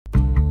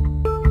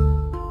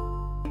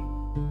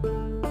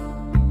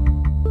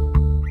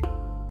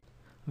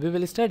We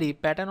will study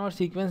pattern or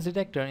sequence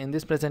detector in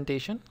this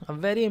presentation, a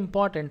very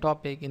important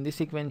topic in the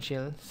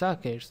sequential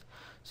circuits.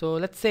 So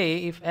let's say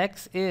if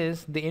X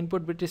is the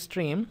input bit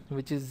stream,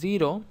 which is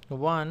 0,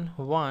 1,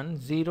 1,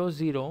 0,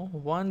 0,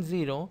 1,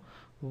 0,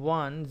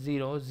 1,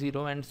 0,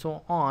 0 and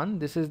so on.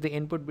 This is the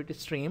input bit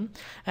stream,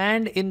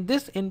 and in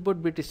this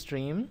input bit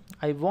stream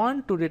I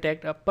want to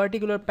detect a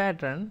particular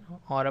pattern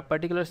or a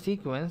particular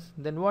sequence.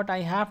 Then what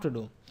I have to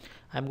do?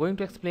 I'm going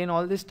to explain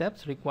all the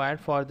steps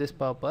required for this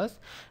purpose.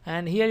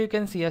 And here you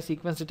can see a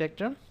sequence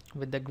detector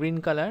with the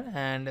green color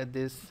and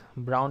this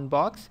brown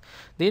box.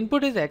 The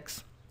input is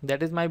X,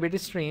 that is my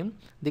bit stream.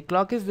 The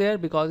clock is there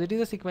because it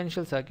is a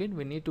sequential circuit.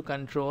 We need to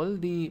control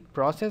the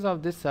process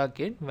of this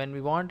circuit when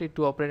we want it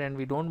to operate and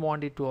we don't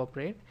want it to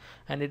operate,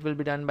 and it will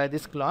be done by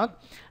this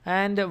clock.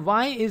 And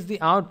Y is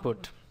the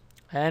output,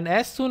 and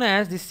as soon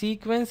as the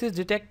sequence is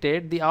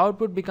detected, the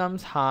output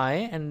becomes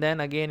high and then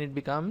again it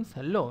becomes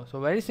low.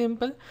 So very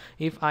simple.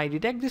 If I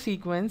detect the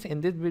sequence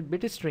in this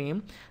bit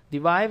stream,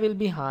 the Y will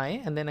be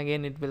high and then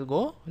again it will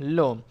go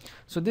low.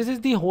 So this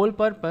is the whole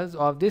purpose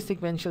of this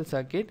sequential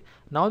circuit.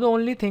 Now the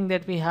only thing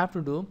that we have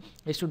to do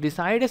is to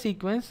decide a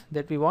sequence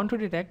that we want to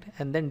detect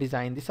and then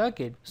design the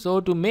circuit.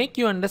 So to make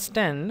you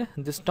understand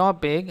this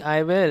topic,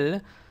 I will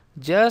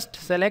just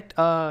select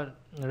a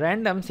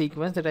random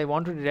sequence that I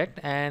want to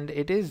detect, and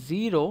it is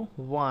 0,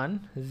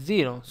 1,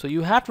 0. So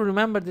you have to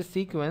remember this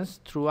sequence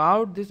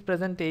throughout this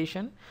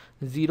presentation,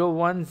 0,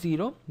 1,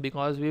 0,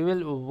 because we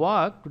will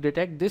work to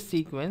detect this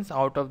sequence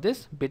out of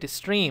this bit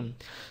stream.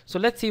 So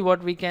let's see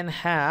what we can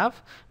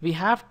have. We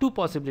have two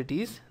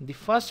possibilities. The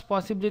first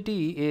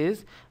possibility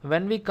is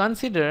when we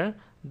consider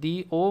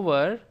the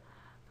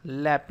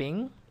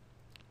overlapping,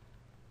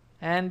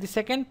 and the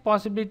second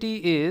possibility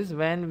is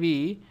when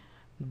we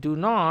do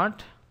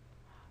not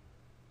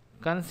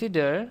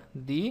consider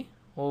the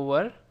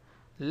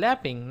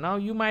overlapping. Now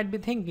you might be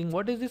thinking,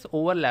 what is this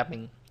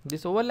overlapping?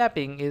 This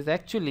overlapping is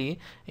actually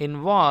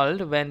involved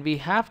when we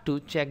have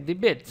to check the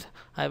bits.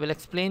 I will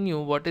explain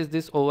you what is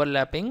this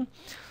overlapping.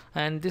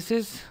 And this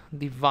is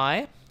the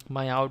Y,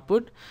 my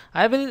output.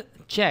 I will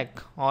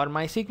check, or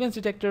my sequence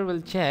detector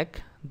will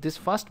check this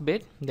first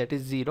bit, that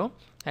is 0,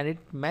 and it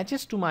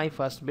matches to my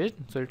first bit,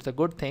 so it's a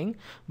good thing.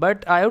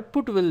 But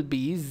output will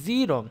be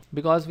 0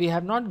 because we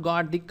have not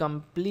got the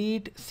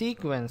complete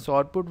sequence, so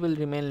output will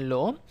remain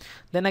low.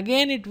 Then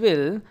again it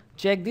will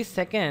check the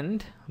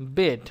second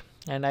bit,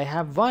 and I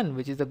have 1,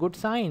 which is a good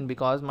sign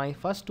because my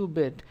first two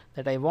bit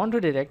that I want to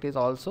detect is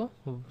also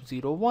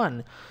 0,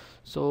 1.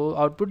 So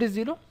output is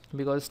 0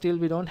 because still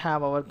we don't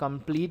have our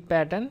complete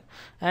pattern.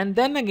 And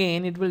then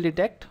again it will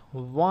detect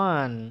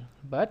 1,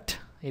 but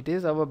it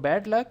is our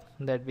bad luck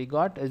that we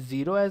got a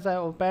 0 as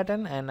our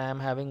pattern and I am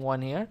having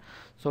 1 here.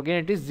 So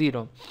again it is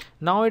 0.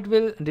 Now it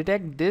will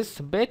detect this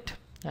bit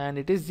and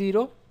it is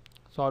 0,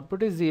 so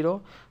output is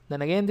 0.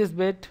 Then again this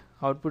bit,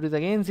 output is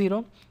again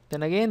 0.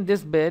 Then again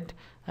this bit,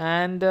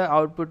 and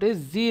output is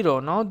 0.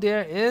 Now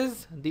there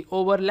is the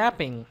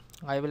overlapping.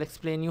 I will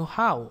explain you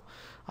how.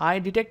 I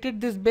detected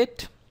this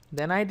bit,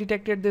 then I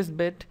detected this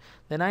bit,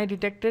 then I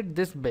detected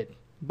this bit.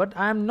 But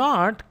I am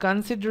not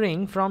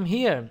considering from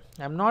here.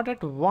 I am not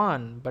at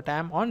 1, but I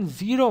am on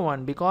 0,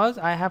 1 because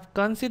I have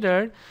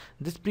considered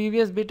this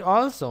previous bit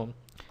also.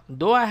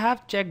 Though I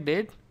have checked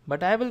it,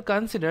 but I will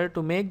consider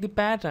to make the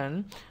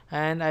pattern,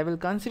 and I will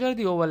consider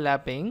the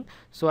overlapping.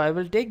 So I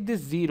will take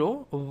this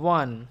 0,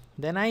 1.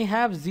 Then I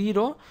have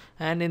 0,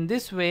 and in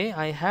this way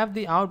I have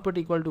the output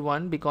equal to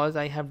 1 because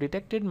I have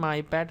detected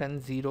my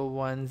pattern 0,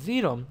 1,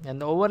 0,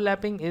 and the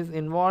overlapping is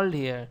involved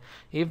here.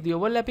 If the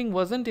overlapping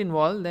wasn't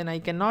involved, then I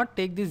cannot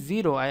take this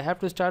 0. I have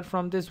to start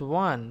from this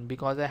 1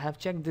 because I have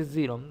checked this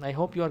 0. I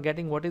hope you are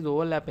getting what is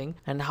overlapping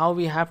and how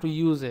we have to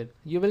use it.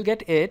 You will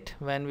get it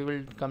when we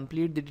will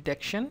complete the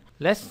detection.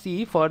 Let's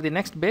see for the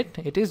next bit.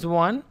 It is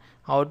 1,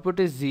 output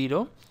is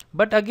 0,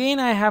 but again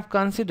I have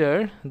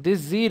considered this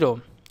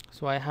 0.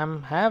 So I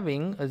am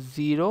having a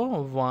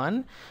 0,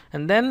 1,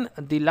 and then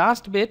the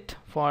last bit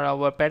for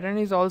our pattern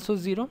is also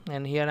 0,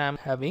 and here I am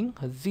having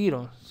a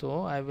 0.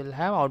 So I will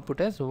have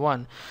output as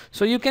 1.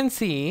 So you can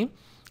see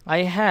I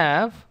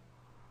have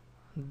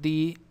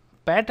the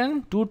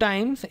pattern 2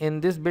 times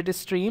in this bit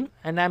stream,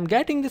 and I am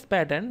getting this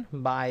pattern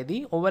by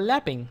the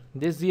overlapping.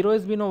 This 0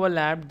 has been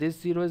overlapped,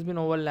 this 0 has been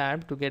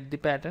overlapped to get the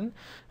pattern,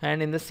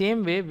 and in the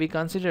same way we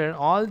consider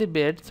all the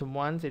bits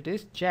once it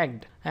is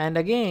checked, and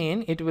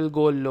again it will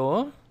go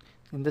low.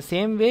 In the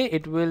same way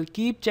it will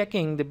keep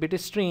checking the bit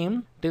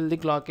stream till the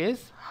clock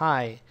is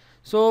high.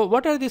 So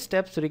what are the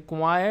steps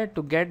required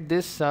to get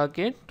this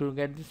circuit, to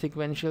get the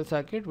sequential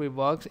circuit? We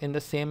works in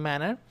the same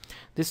manner.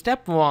 The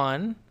step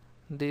 1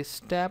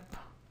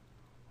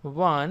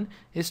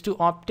 is to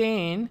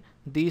obtain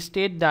the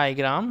state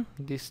diagram,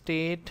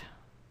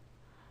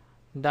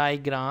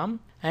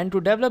 and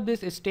to develop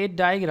this state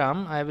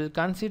diagram I will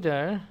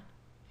consider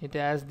it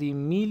as the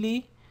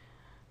Mealy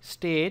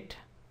state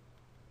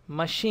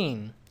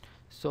machine.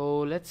 So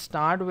let's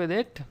start with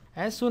it.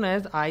 As soon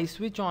as I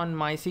switch on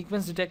my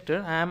sequence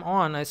detector, I am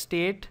on a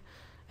state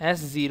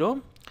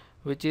S0,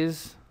 which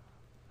is,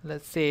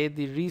 let's say,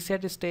 the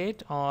reset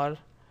state or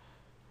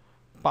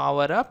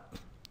power up.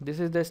 This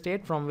is the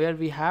state from where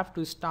we have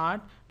to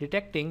start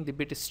detecting the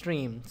bit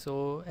stream.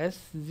 So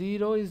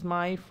S0 is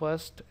my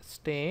first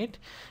state,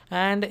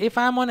 and if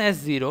I'm on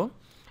S0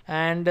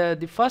 and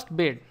the first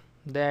bit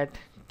that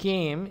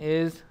came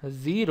is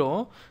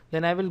 0,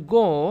 then I will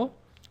go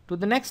to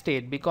the next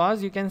state,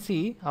 because you can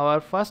see our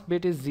first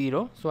bit is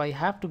 0, so I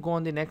have to go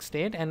on the next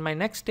state, and my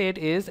next state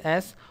is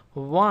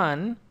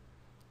S1.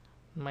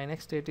 My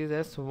next state is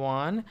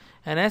S1,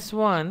 and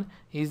S1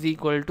 is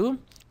equal to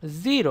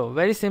 0.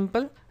 Very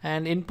simple.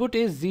 And input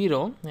is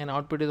 0 and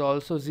output is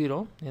also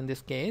 0 in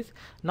this case.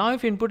 Now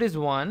if input is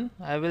 1,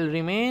 I will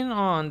remain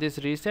on this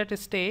reset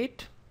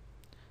state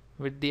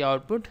with the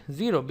output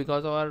 0,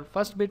 because our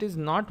first bit is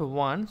not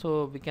 1,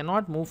 so we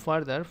cannot move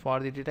further for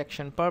the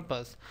detection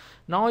purpose.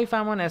 Now if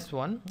I'm on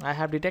S1, I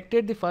have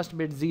detected the first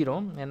bit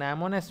 0 and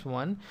I'm on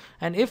S1,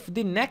 and if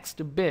the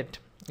next bit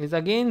is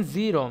again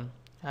 0,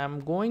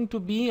 I'm going to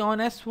be on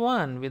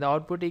S1 with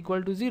output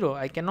equal to 0.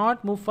 I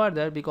cannot move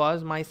further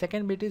because my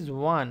second bit is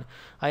 1.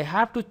 I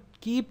have to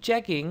keep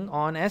checking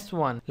on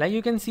S1. Like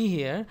you can see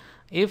here,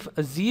 if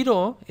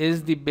 0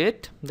 is the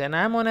bit, then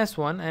I'm on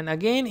S1, and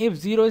again if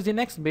 0 is the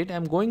next bit,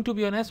 I'm going to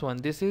be on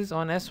S1. This is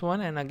on S1,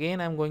 and again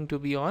I'm going to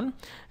be on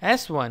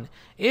S1.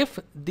 If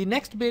the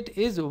next bit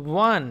is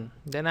 1,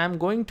 then I'm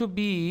going to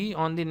be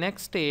on the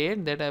next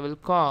state that I will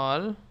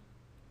call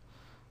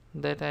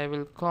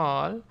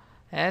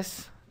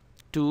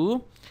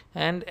S2,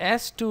 and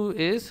S2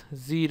 is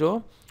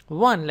 0,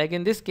 1. Like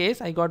in this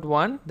case I got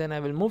 1, then I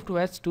will move to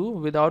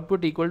S2 with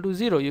output equal to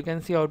 0. You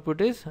can see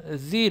output is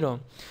 0.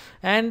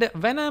 And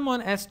when I'm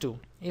on S2,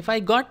 if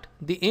I got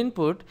the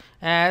input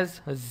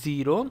as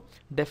 0,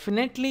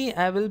 definitely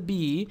I will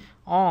be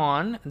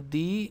on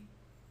the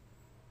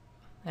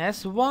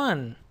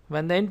S1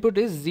 when the input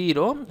is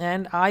 0,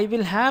 and I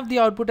will have the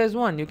output as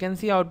 1. You can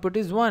see output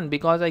is 1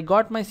 because I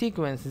got my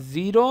sequence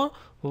 0,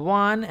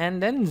 1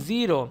 and then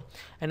 0,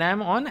 and I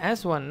am on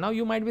S1. Now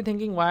you might be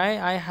thinking why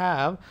I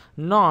have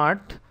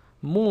not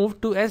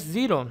moved to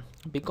S0,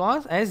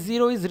 because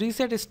S0 is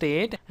reset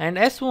state and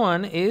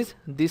S1 is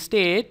the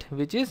state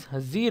which is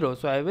 0.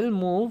 So I will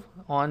move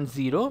on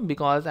 0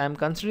 because I am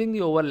considering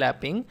the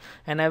overlapping,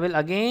 and I will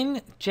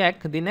again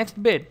check the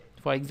next bit.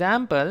 For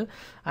example,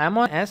 I am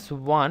on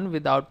S1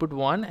 with output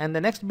 1 and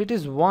the next bit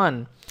is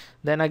 1.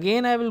 Then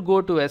again I will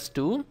go to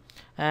S2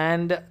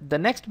 and the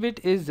next bit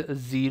is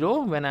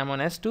 0 when I'm on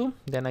S2.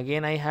 Then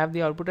again I have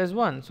the output as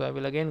 1. So I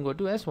will again go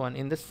to S1.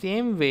 In the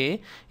same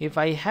way, if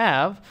I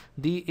have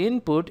the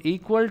input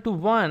equal to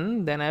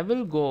 1, then I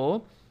will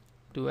go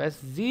to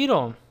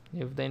S0.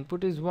 If the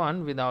input is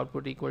 1 with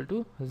output equal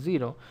to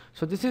 0.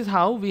 So this is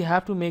how we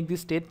have to make the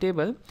state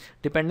table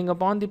depending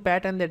upon the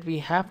pattern that we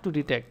have to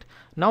detect.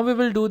 Now we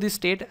will do the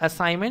state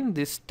assignment.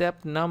 This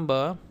step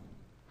number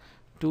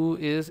 2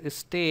 is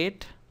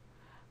state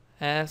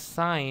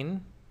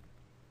assignment,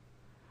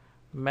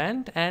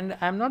 and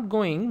I'm not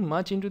going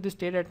much into the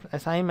state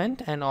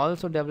assignment and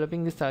also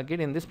developing the circuit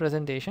in this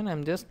presentation.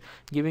 I'm just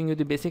giving you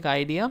the basic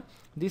idea.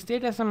 The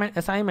state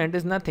assignment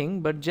is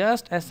nothing but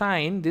just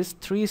assign these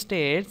 3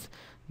 states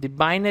the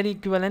binary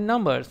equivalent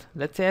numbers.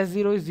 Let's say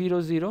S0 is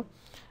 0, 0,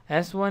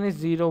 S1 is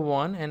 0,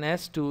 1 and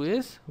S2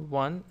 is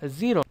 1,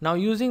 0. Now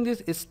using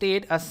this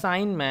state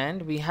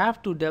assignment, we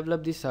have to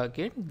develop the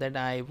circuit that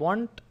I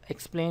won't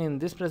explain in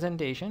this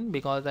presentation,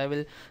 because I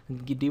will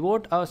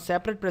devote a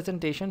separate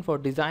presentation for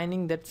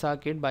designing that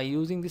circuit by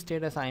using the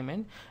state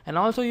assignment. And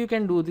also you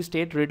can do the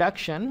state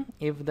reduction.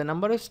 If the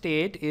number of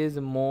state is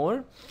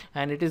more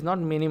and it is not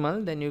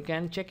minimal, then you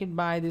can check it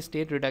by the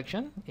state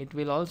reduction. It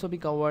will also be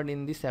covered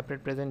in the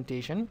separate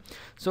presentation.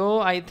 So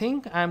I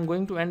think I'm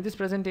going to end this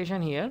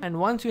presentation here,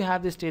 and once you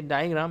have the state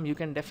diagram, you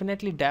can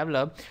definitely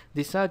develop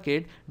the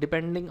circuit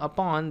depending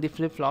upon the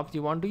flip-flops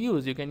you want to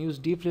use. You can use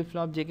D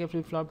flip-flop, JK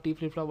flip-flop, T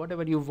flip-flop,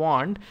 whatever you want.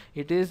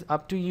 It is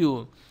up to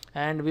you,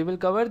 and we will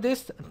cover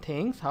these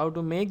things, how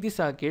to make the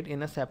circuit,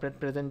 in a separate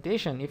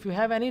presentation. If you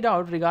have any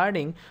doubt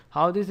regarding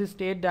how this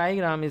state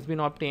diagram is been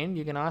obtained,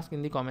 you can ask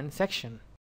in the comment section.